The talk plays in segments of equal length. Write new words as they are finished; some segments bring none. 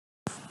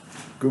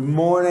Good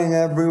morning,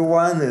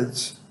 everyone.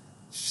 It's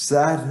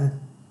Saturday,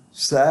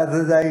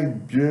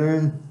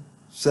 June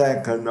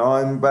 2nd.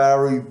 I'm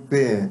Barry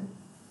Peer.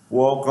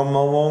 Welcome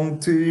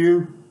along to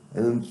you.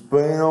 And it's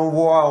been a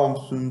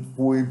while since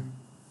we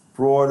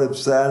brought a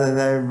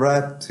Saturday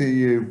wrap to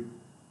you.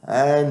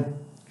 And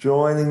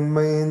joining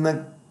me in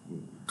the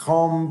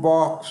com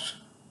box,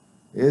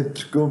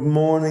 it's good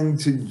morning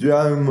to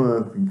Joe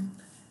Murphy.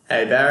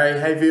 Hey Barry,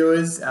 hey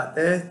viewers out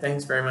there,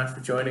 thanks very much for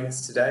joining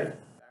us today. Barry,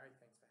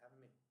 thanks for having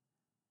me.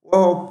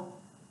 Well,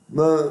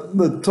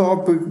 the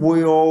topic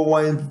we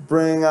always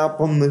bring up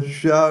on the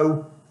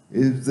show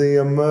is the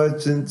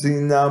emergency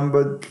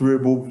number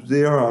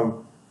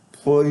 000.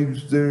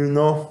 Please do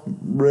not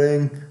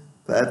ring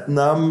that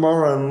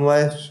number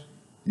unless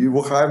you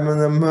have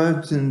an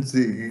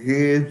emergency.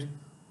 Here's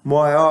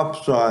my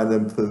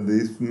upside for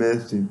this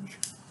message.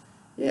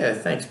 Yeah,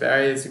 thanks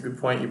Barry, it's a good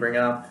point you bring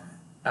up.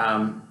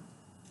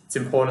 It's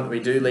important that we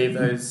do leave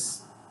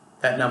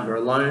that number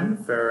alone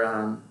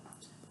for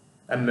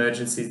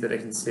emergencies that are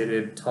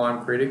considered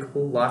time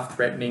critical,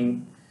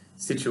 life-threatening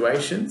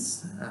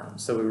situations.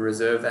 So we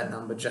reserve that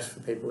number just for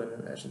people in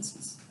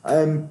emergencies.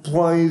 And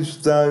please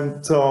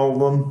don't tell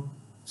them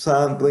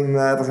something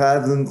that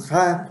hasn't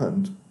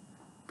happened,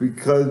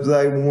 because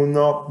they will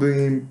not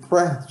be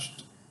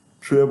impressed.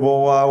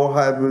 Triple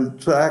have a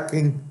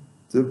tracking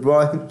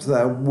device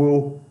that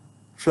will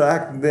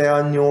track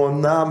down your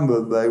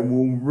number. They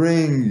will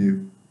ring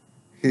you.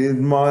 Here's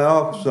my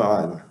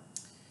upside.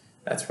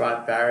 That's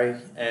right, Barry.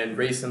 And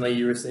recently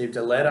you received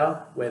a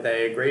letter where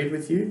they agreed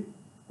with you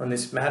on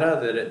this matter,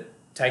 that it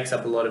takes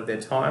up a lot of their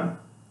time,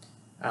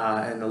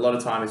 and a lot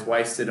of time is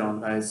wasted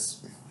on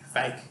those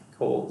fake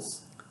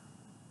calls.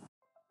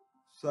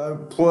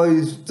 So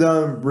please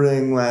don't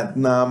ring that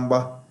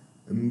number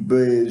and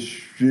be a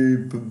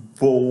stupid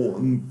fool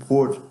and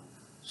put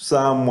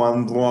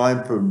someone's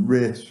life at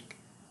risk.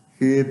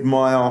 Here's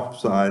my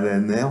upside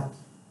now.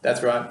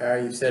 That's right,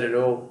 Barry, you've said it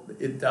all.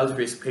 It does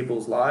risk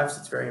people's lives.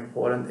 It's very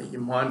important that you're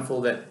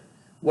mindful that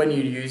when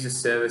you use a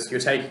service,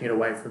 you're taking it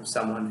away from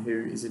someone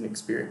who is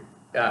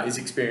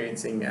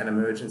experiencing an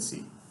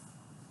emergency.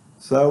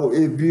 So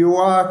if you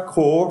are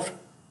caught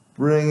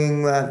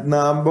ringing that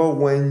number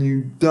when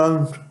you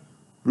don't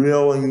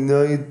really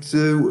need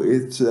to,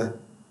 it's a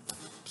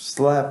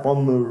slap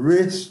on the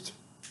wrist,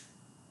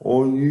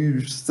 or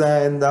you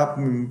stand up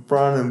in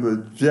front of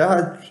a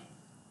judge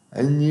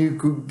and you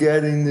could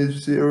get into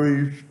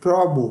serious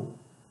trouble.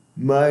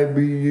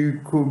 Maybe you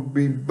could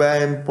be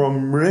banned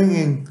from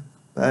ringing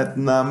that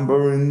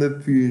number in the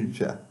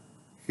future.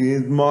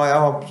 Here's my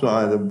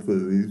upside for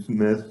this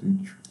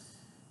message.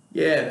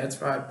 Yeah,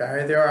 that's right,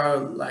 Barry. There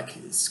are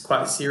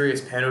quite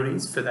serious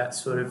penalties for that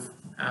sort of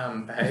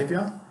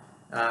behaviour.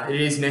 It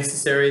is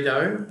necessary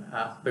though,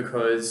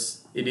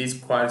 because it is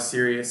quite a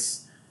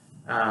serious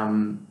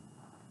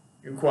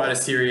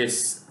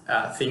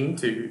thing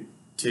to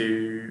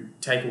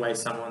take away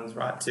someone's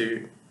right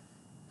to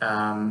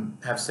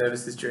have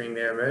services during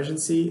their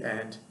emergency,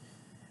 and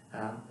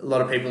a lot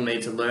of people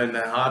need to learn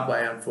the hard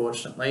way,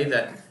 unfortunately,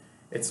 that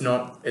it's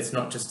not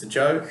just a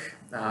joke,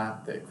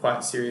 that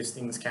quite serious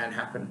things can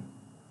happen.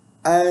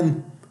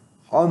 And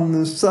on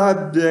the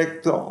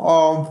subject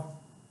of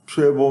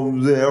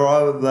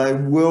 000, they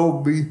will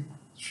be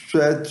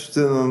stretched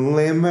to the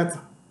limit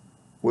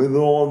with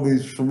all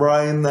this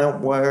rain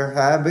that we're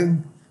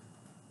having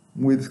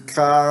with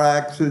car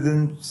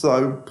accidents,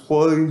 so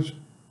please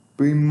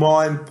be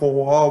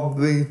mindful of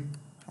the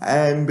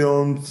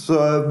ambulance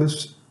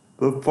service,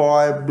 the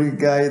fire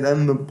brigade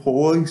and the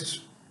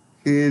police.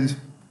 Here's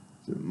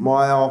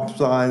my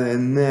upside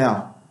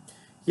now.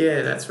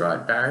 Yeah, that's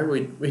right,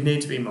 Barry. We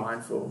need to be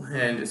mindful,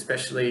 and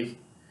especially,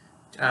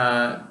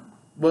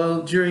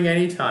 during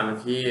any time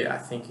of year, I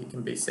think it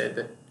can be said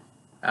that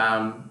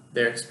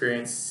they're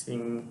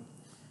experiencing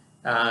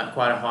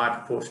quite a high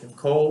proportion of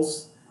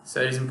calls. So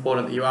it is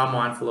important that you are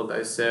mindful of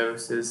those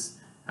services.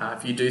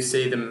 If you do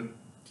see them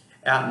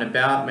out and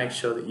about, make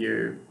sure that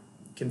you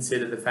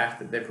consider the fact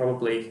that they're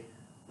probably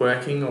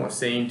working or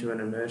seeing to an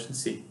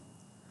emergency.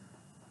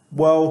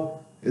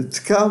 Well, it's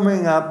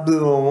coming up to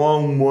the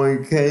long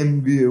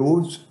weekend,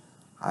 viewers,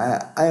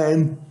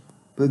 and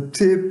the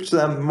tips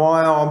that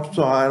my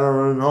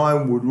upsider and I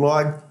would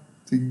like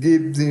to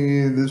give to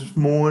you this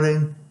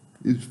morning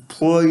is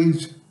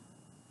please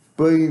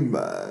be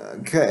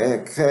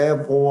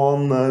careful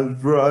on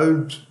those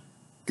roads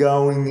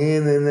going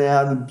in and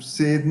out of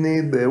Sydney.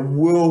 There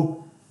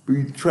will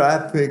be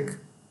traffic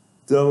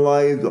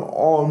delays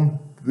on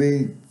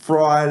the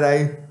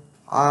Friday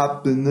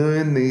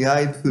afternoon, the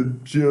 8th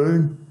of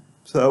June.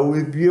 So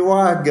if you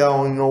are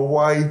going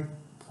away,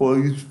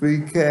 please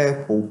be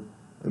careful.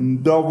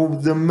 And double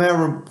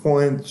demerit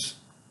points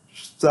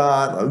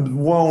start as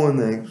well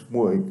next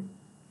week.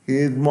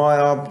 Here's my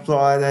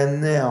upside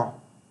and now.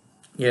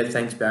 Yeah,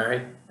 thanks,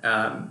 Barry.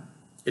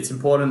 It's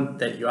important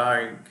that you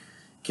are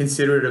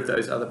considerate of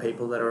those other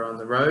people that are on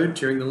the road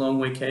during the long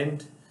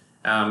weekend.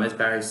 As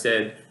Barry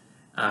said,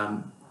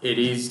 it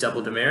is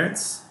double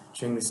demerits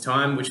during this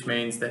time, which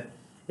means that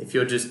if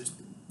you're just,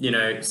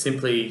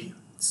 simply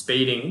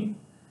speeding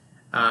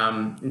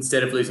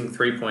Instead of losing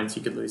 3 points,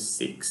 you could lose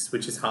 6,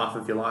 which is half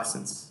of your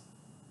license.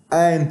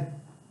 And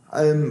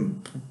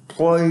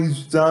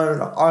please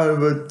don't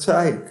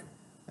overtake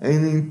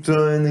any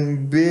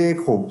turning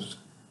vehicles,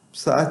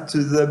 such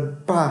as a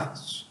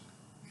bus.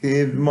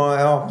 Here's my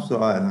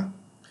offsider.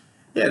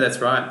 Yeah, that's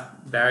right,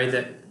 Barry,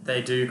 that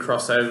they do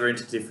cross over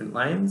into different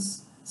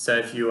lanes. So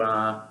if you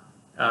are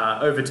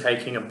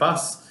overtaking a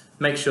bus,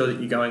 make sure that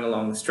you're going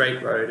along the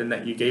straight road and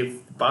that you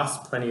give the bus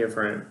plenty of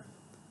room.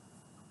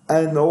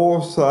 And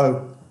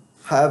also,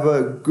 have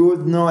a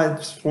good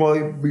night's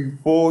sleep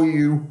before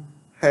you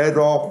head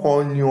off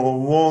on your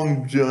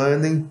long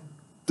journey.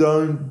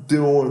 Don't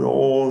do it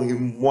all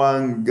in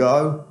one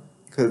go,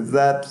 because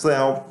that's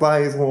how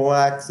fatal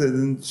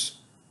accidents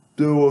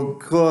do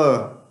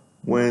occur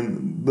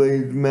when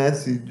these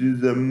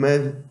messages are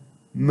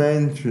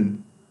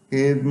mentioned.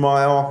 Here's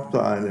my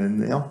offsider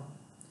now.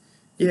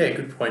 Yeah,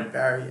 good point,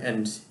 Barry.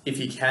 And if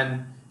you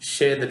can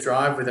share the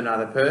drive with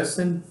another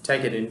person,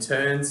 take it in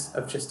turns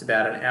of just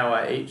about an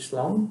hour each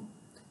long.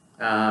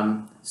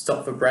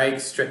 Stop for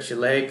breaks, stretch your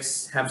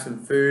legs, have some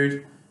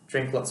food,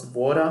 drink lots of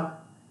water,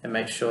 and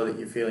make sure that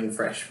you're feeling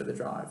fresh for the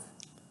drive.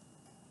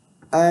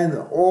 And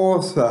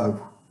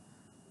also,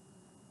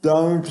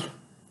 don't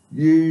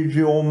use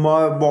your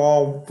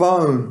mobile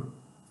phone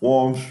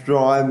whilst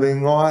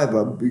driving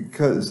either,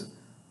 because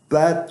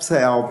that's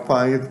how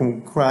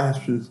fatal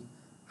crashes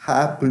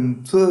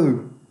happen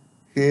too.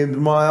 Here's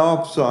my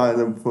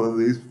offsider for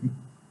this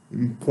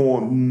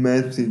important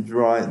message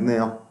right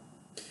now.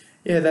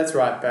 Yeah, that's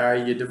right,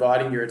 Barry. You're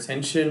dividing your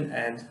attention,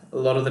 and a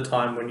lot of the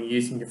time when you're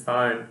using your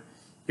phone,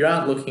 you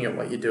aren't looking at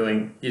what you're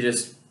doing, you're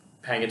just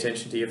paying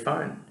attention to your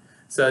phone.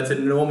 So it's an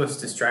enormous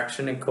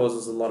distraction and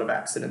causes a lot of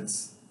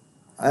accidents.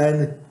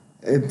 And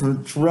if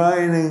it's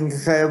raining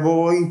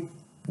heavily,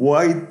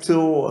 wait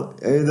till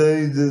it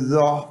eases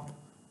off,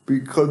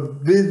 because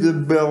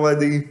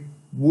visibility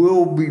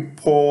will be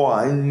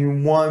poor and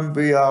you won't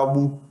be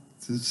able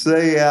to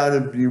see out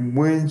of your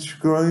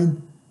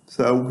windscreen.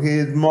 So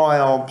here's my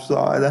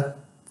offsider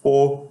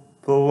for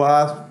the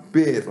last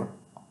bit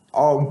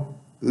of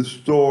the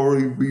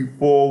story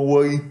before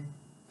we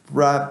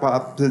wrap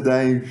up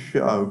today's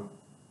show.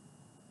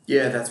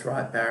 Yeah, that's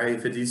right, Barry.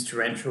 If it is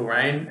torrential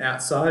rain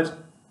outside,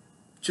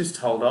 just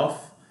hold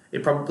off.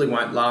 It probably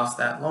won't last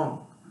that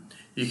long.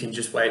 You can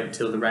just wait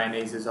until the rain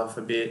eases off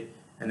a bit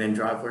and then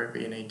drive wherever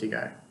you need to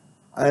go.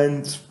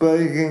 And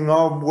speaking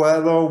of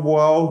weather,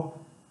 well,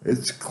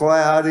 it's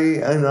cloudy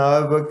and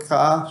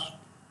overcast.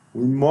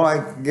 We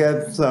might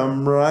get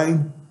some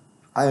rain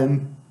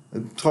and a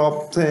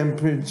top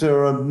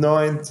temperature of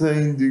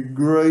 19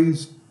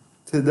 degrees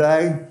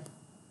today,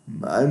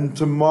 and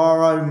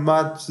tomorrow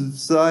much the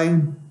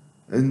same,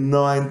 and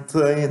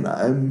 19,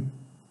 and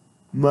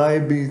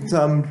maybe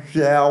some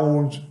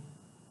showers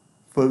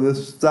for the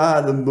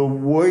start of the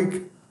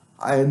week.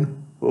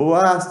 And the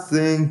last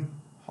thing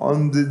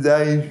on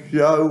today's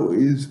show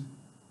is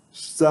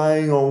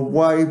staying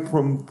away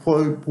from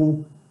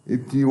people.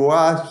 If you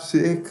are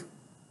sick,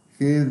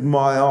 here's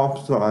my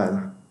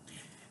offsider.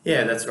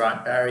 Yeah, that's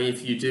right, Barry.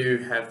 If you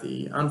do have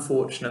the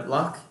unfortunate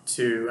luck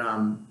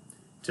to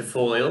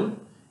fall ill,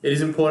 it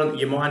is important that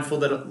you're mindful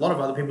that a lot of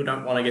other people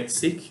don't want to get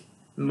sick.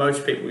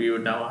 Most people you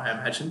would know, I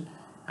imagine.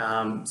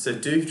 So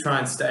do try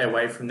and stay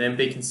away from them.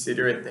 Be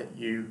considerate that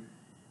you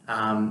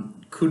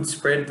could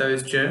spread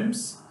those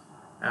germs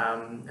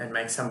and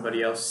make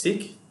somebody else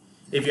sick.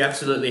 If you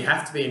absolutely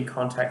have to be in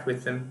contact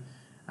with them,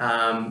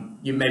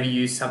 you maybe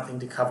use something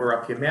to cover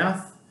up your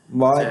mouth.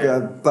 Like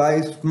a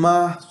face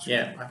mask?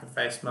 Yeah, like a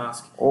face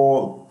mask.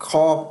 Or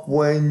cough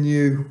when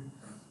you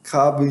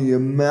cover your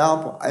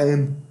mouth,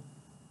 and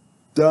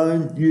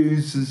don't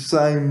use the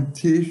same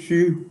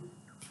tissue.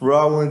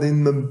 Throw it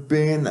in the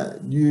bin,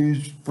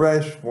 use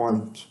fresh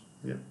ones.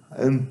 Yeah.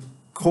 And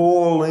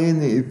call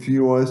in if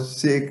you are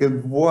sick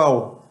as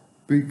well,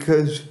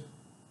 because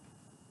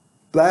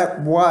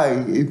that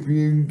way, if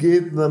you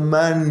give the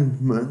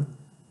management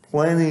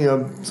plenty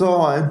of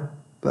time,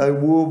 they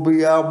will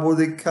be able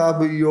to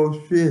cover your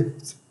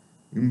shift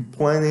in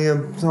plenty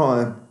of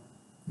time.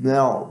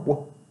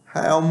 Now,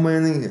 how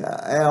many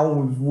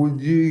hours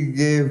would you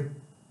give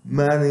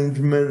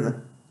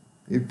management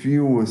if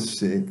you were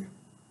sick?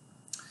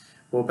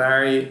 Well,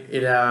 Barry,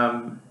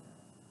 I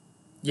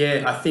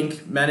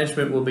think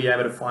management will be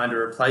able to find a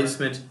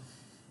replacement,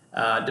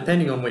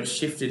 depending on which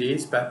shift it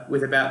is, but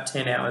with about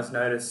 10 hours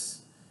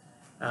notice,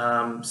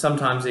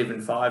 sometimes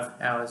even 5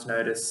 hours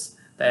notice,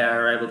 they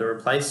are able to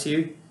replace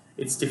you.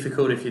 It's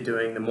difficult if you're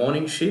doing the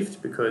morning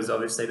shift, because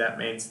obviously that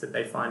means that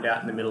they find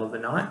out in the middle of the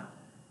night.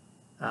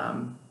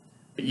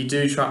 But you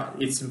do try.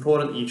 It's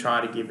important that you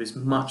try to give as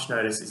much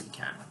notice as you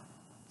can.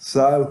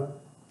 So,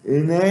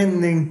 in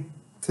ending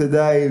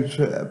today's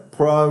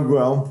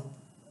program,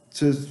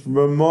 just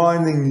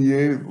reminding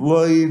you,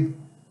 leave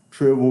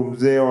 000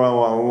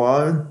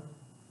 alone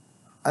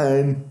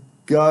and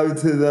go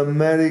to the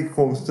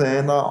medical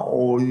centre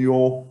or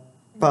your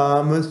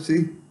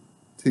pharmacy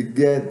to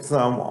get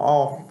some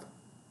off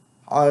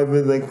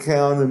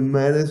over-the-counter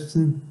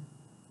medicine.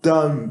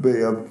 Don't be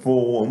a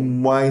fool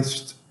and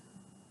waste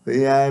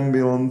the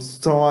ambulance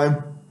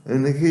time.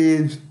 And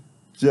here's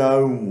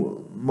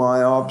Joe, my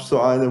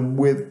offsider,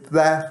 with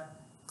that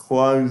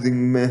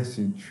closing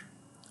message.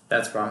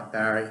 That's right,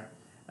 Barry.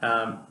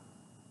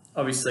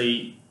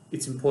 Obviously,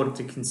 it's important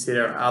to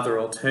consider other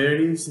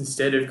alternatives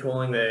instead of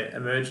calling the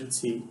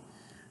emergency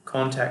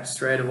contact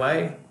straight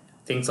away.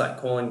 Things like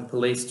calling the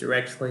police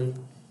directly,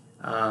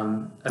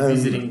 a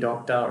visiting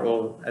doctor,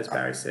 or, as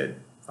Barry said,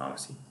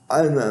 pharmacy.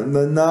 And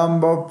the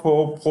number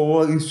for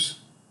police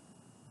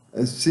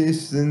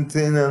assistance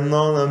in a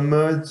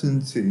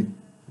non-emergency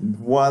is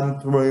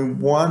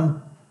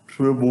 131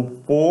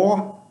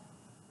 444.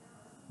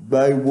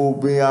 They will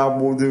be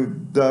able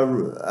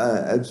to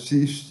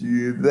assist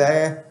you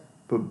there,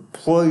 but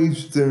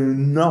please do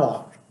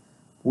not,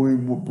 we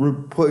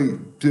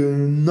repeat, do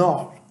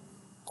not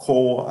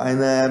call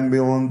an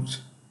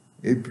ambulance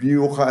if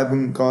you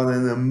haven't got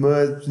an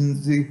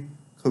emergency,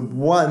 because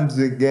once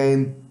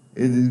again,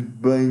 it is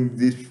being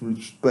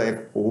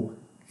disrespectful.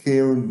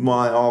 Here is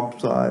my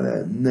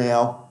offsider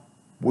now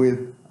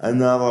with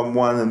another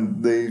one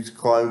of these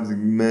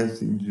closing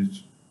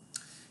messages.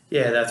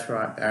 Yeah, that's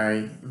right,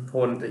 Barry.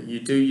 Important that you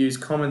do use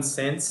common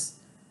sense.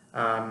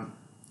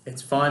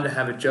 It's fine to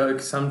have a joke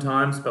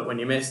sometimes, but when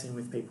you're messing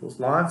with people's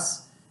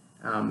lives,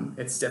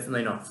 it's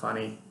definitely not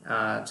funny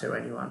to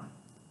anyone.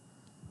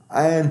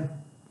 And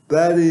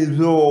that is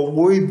all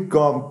we've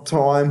got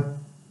time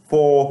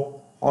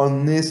for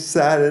on this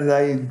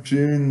Saturday,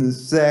 June the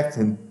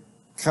 2nd.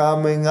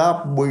 Coming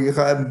up, we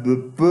have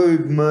the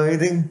food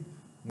meeting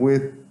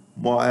with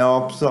my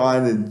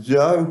offsider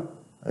Joe,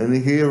 and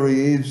here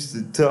he is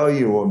to tell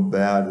you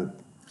about it.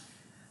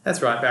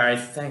 That's right, Barry.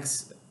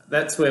 Thanks.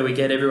 That's where we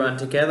get everyone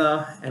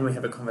together and we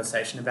have a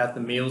conversation about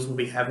the meals we'll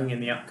be having in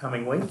the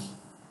upcoming week.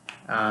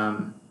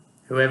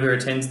 Whoever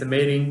attends the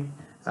meeting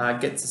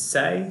gets a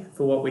say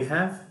for what we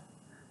have.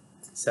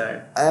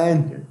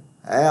 And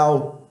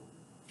our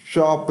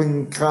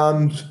shopping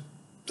comes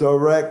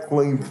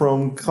directly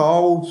from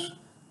Coles.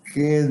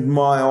 Here's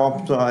my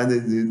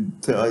offsider to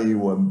tell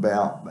you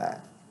about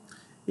that.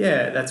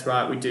 Yeah, that's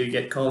right. We do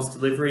get Coles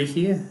delivery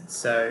here,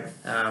 so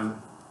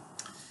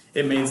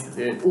it means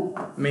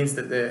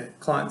that the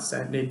clients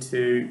don't need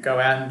to go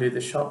out and do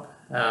the shop.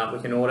 We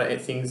can order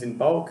things in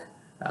bulk,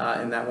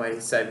 and that way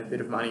save a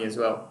bit of money as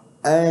well.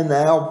 And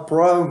our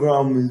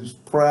program is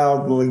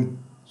proudly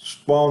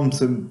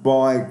sponsored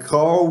by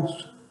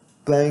Coles.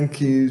 Thank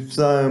you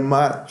so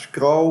much,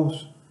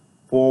 Coles,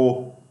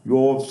 for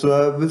your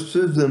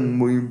services,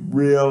 and we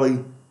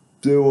really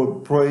do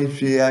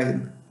appreciate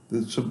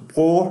the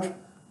support,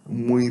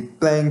 and we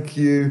thank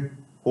you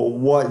for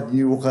what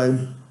you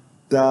have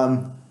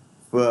done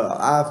for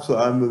us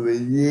over the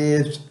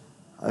years,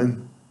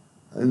 and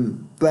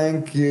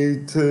thank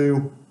you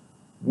to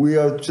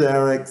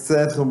wheelchair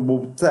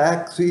accessible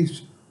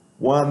taxis.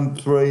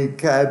 13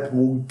 cabs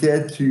will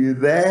get you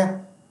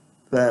there.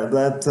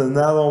 That's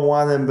another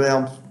one of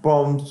our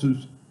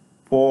sponsors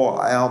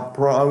for our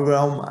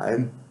program,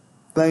 and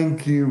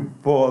thank you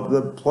for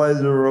the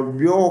pleasure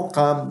of your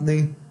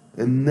company.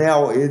 And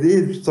now it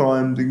is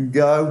time to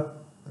go.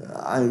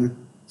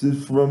 I'm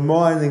just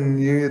reminding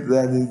you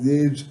that it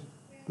is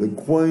the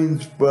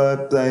Queen's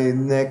birthday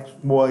next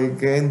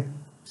weekend,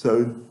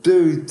 so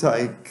do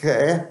take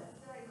care.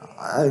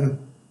 And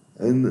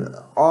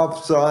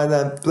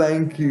offsider,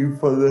 thank you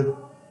for the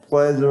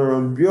pleasure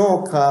of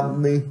your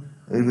company,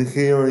 and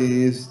here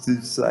he is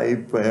to say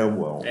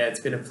farewell. Yeah, it's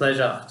been a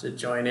pleasure to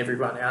join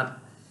everyone out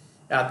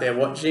there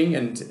watching,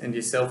 and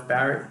yourself,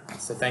 Barry.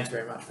 So thanks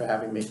very much for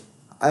having me.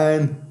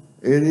 And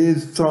it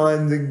is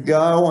time to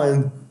go,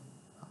 and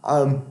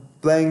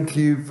thank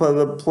you for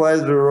the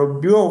pleasure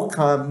of your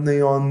company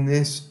on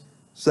this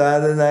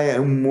Saturday,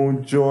 and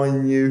we'll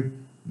join you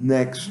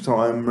next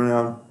time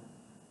round.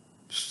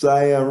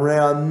 Stay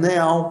around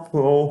now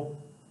for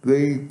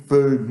the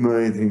food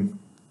meeting.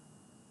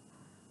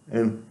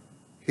 And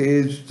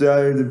here's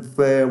Joe to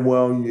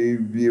farewell you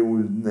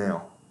viewers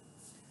now.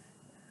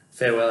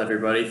 Farewell,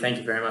 everybody. Thank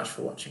you very much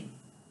for watching.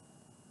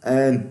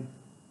 And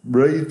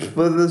reach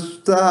for the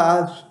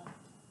stars,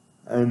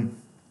 and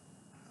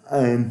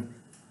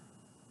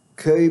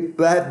keep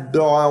that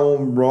dial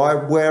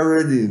right where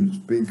it is,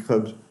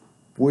 because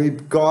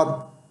we've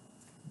got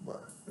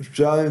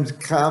shows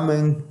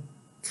coming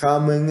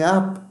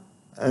up.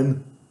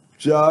 And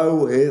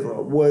Joe, it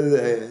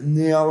was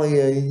nearly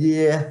a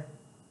year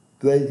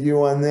that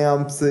you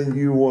announced that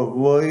you were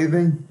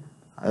leaving,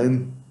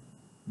 and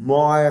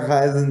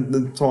hasn't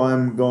the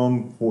time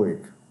gone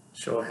quick?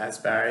 Sure has,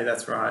 Barry.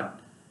 That's right.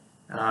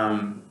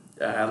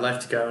 I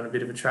left to go on a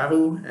bit of a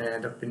travel,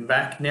 and I've been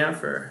back now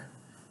for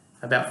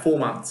about 4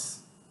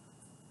 months.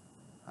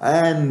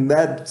 And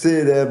that's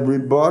it,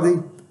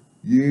 everybody.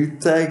 You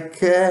take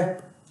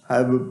care.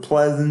 Have a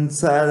pleasant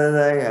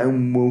Saturday,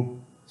 and we'll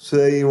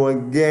see you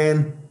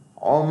again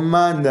on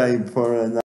Monday for another.